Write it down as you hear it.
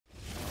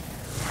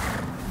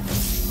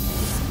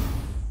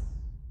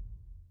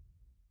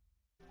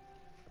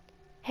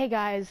Hey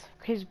guys,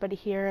 Crazy Buddy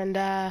here,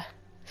 and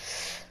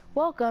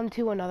welcome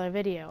to another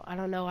video. I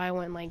don't know why I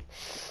went like,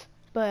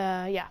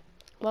 but yeah,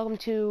 welcome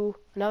to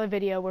another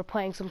video. We're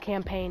playing some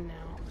campaign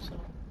now, so.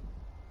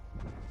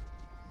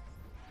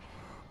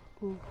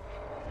 Ooh.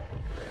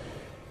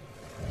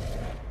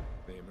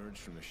 They emerged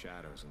from the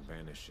shadows and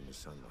vanished into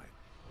sunlight.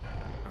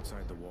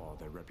 Outside the wall,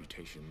 their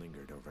reputation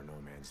lingered over no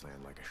man's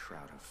land like a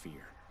shroud of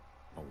fear.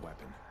 A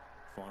weapon,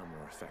 far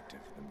more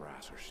effective than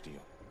brass or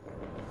steel.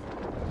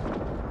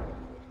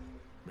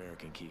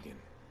 Merrick and Keegan.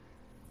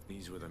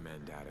 These were the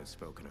men Dad had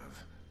spoken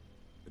of.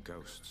 The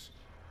ghosts.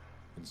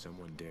 And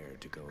someone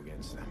dared to go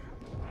against them.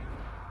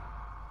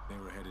 They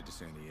were headed to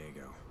San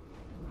Diego,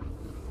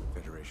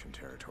 Federation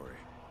territory,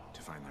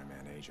 to find their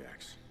man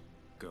Ajax.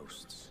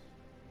 Ghosts.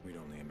 We'd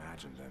only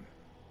imagined them.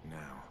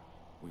 Now,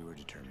 we were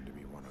determined to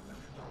be one of them.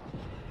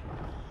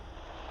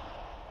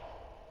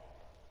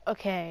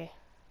 Okay,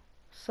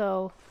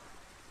 so,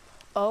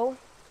 I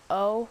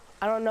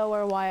don't know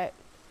where Wyatt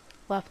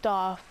left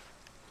off.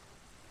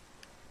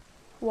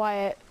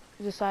 Wyatt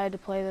decided to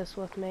play this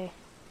with me.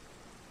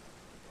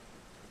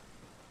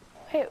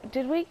 Hey,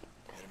 did we?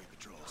 Enemy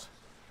patrols.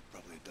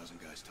 Probably a dozen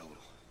guys total.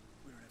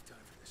 We don't have time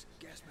for this.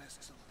 Gas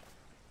masks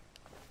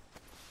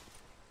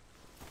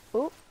on.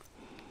 Oop.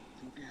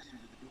 Throw gas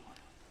into the door.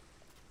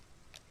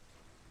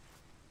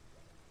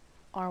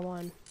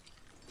 R1.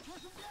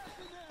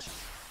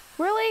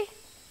 Really?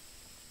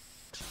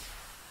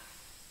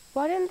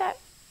 Why didn't that?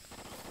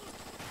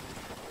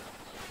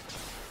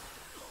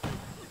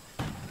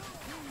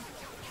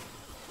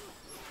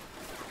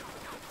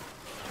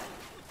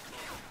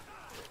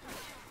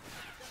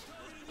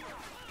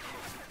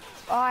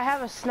 Oh, I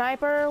have a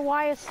sniper?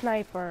 Why a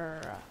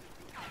sniper?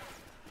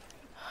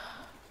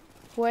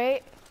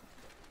 Wait.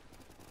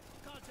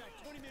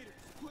 Contact, 20 meters.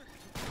 Quick.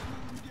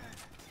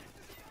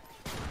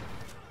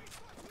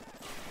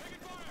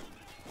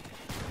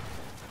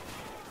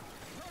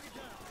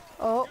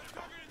 Oh.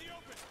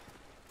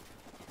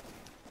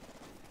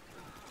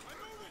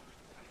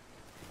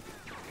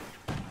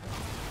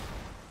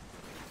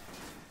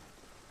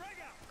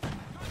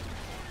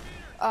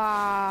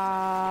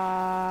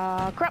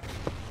 Crap.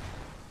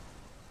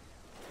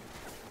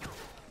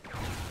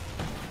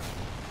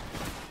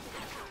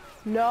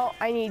 No,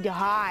 I need to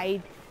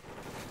hide.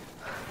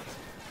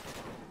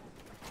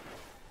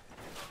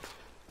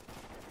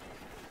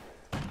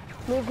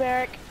 Move,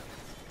 Merrick.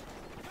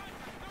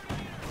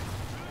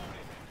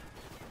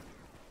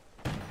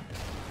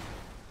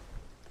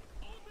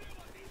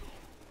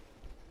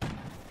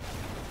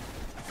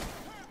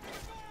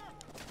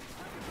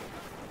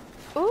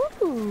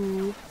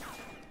 Ooh.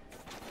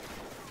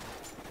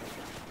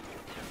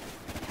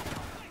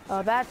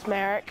 Oh, that's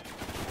Merrick.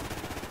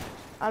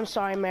 I'm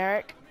sorry,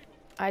 Merrick.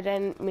 I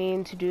didn't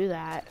mean to do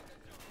that.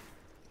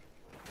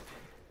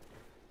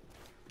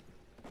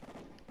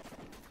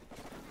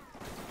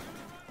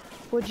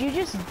 Would you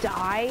just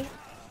die?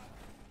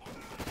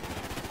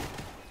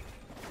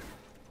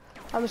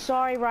 I'm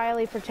sorry,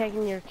 Riley, for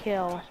taking your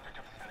kill.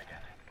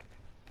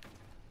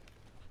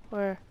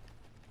 Where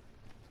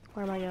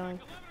am I going?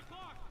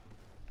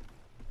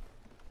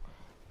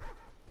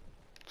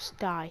 Just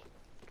die.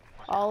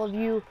 All of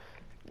you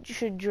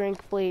should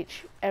drink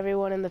bleach.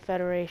 Everyone in the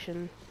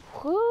Federation.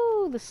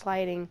 Whoo, the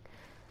sliding.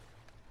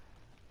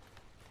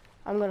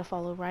 I'm gonna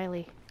follow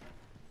Riley.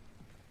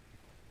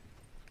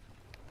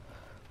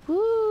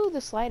 Woo, the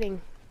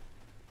sliding.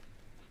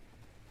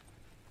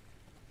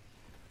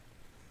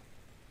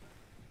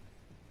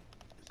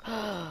 Keegan,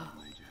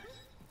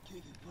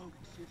 Logan,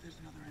 see if there's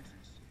another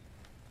entrance.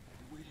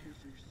 Wait here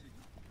for your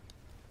signal.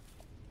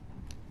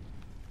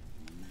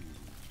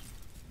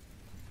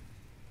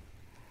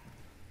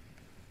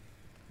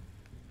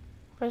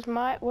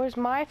 Where's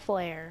my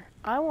flare?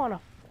 I want a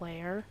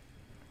flare.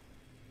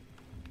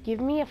 Give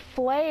me a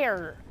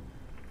flare.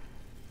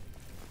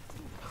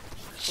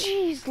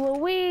 Jeez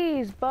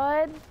Louise,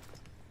 bud.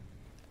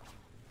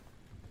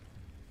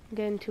 I'm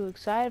getting too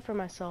excited for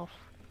myself.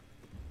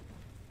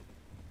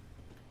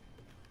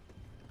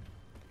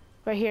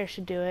 Right here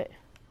should do it.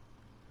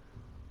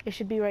 It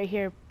should be right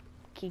here,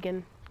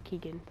 Keegan.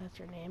 Keegan, that's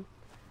your name.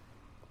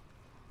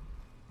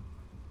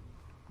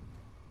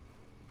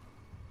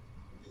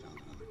 Found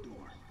another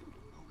door.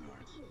 No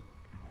guards.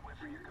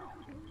 Wherever you go.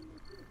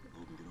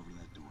 Logan, get over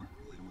that door.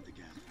 Hit him with the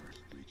gas first.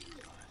 Bleach is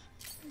 5.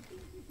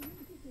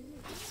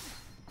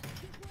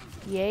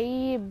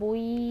 Yay,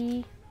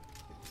 boy.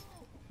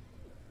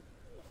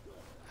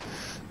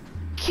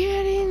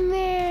 Get in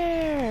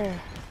there.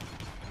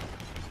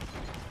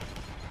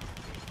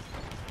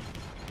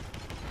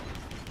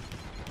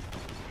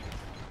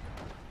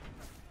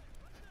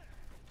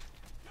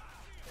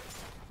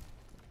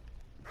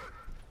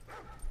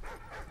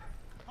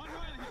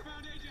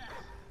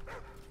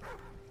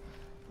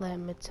 Let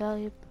me tell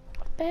you,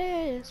 my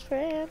best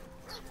friend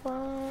is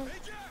one.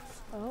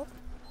 Oh,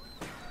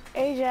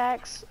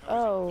 Ajax.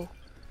 Oh,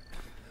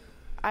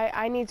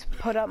 I need to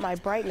put up my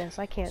brightness.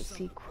 I can't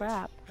see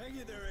crap. Hang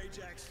in there,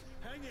 Ajax.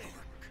 Hang in.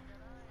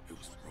 It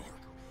was Rourke.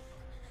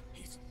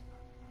 He's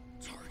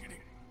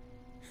targeting.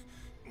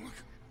 Look,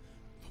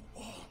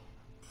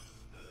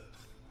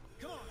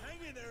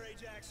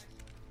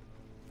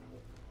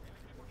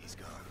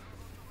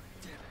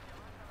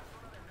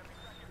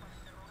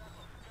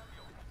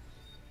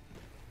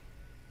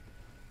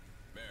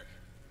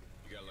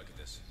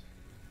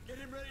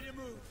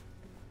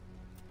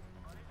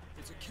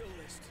 It's a kill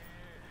list.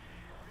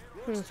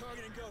 Rourke's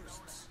targeting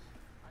ghosts.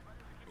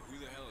 But who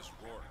the hell is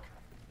Rourke?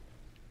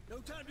 No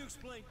time to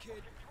explain,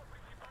 kid.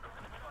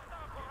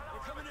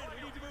 They're coming in.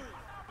 We need to move.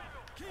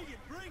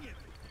 Keegan, bring it.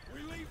 We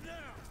leave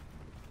now.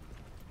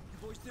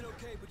 Your boys did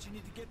okay, but you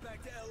need to get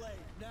back to LA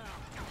now.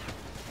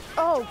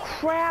 Oh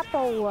crap!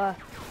 Oh,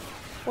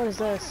 what is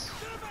this?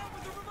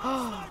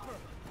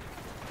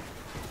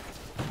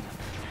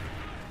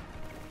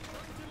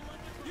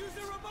 Use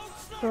the remote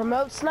sniper. The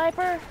remote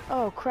sniper?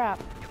 Oh crap.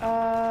 Choppers are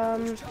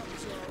all right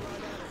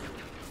out of here.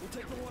 We'll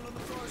take the one on the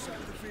far side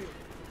of the field.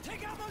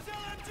 Take out those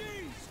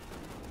LMGs.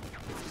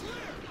 It's clear.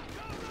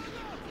 Go, go,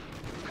 go.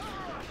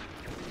 Cover us.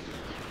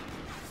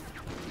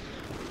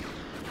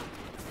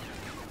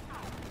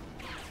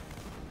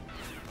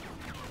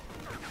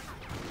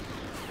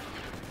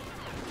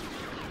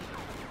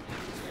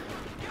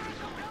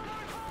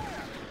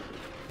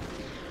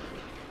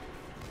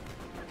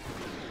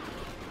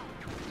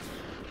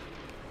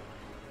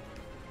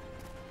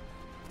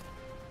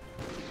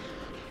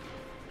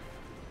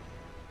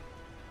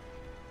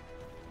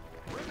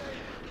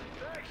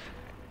 Thanks.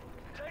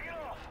 Take it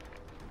off.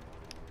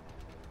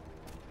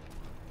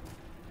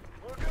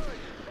 We're good.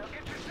 Now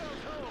get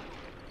yourselves home.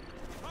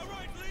 All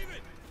right, leave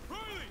it.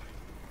 Riley.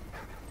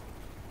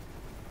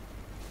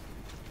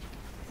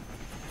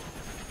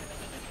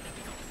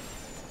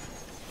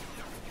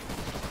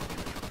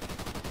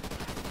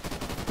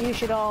 You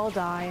should all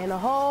die in a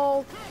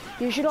hole.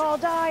 You should all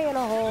die in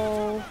a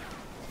hole.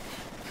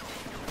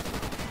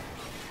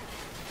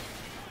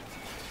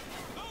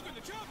 Logan,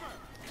 the chopper.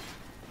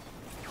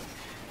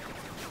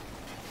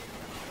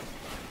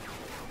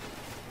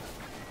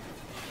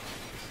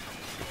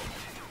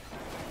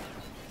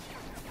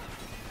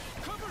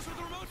 Cover us with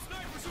the remote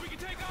sniper so we can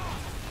take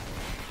off.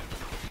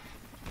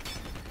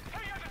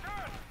 Hey, on the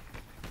turret.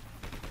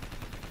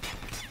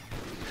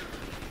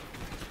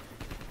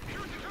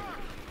 Shoot the truck.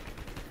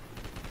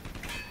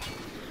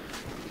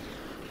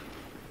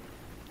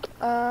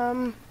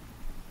 Command,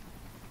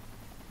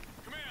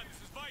 this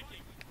is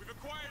Viking. We've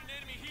acquired an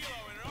enemy helo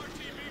and an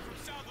RTB from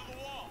south of the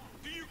wall.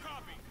 Do you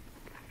copy?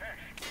 Hey,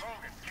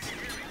 Logan, can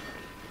you hear me?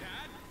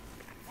 Dad?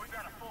 We've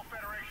got a full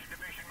Federation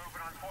division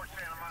moving on Fort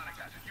Santa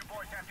Monica. You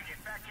boys have to get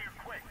back here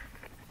quick.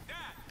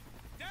 Dad!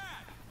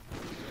 Dad!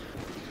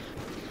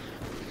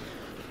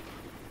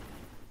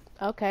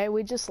 Okay,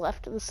 we just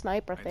left the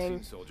sniper I'd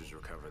thing. seen soldiers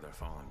recover their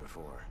fallen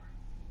before.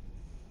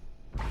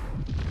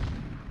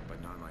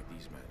 But not like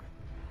these men.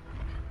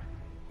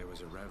 There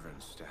was a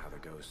reverence to how the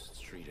ghosts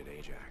treated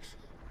Ajax.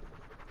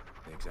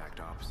 The exact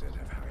opposite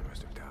of how he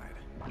must have died.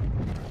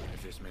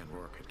 If this man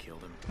Rourke had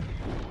killed him,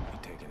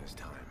 he'd taken his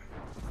time.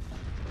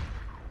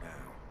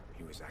 Now,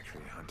 he was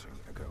actually hunting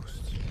the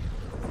ghosts.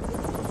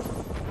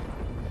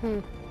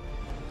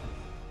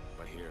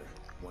 But here,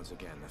 once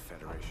again, the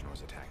Federation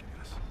was attacking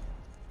us.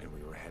 And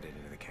we were headed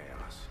into the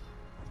chaos.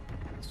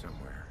 And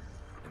somewhere,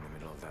 in the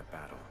middle of that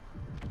battle,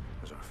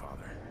 was our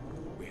father.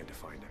 We had to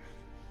find him.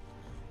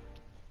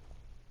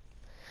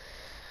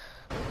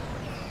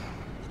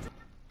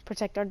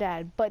 Protect our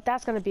dad. But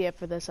that's gonna be it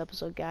for this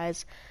episode,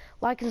 guys.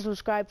 Like and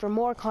subscribe for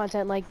more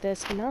content like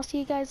this, and I'll see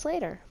you guys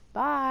later.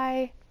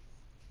 Bye!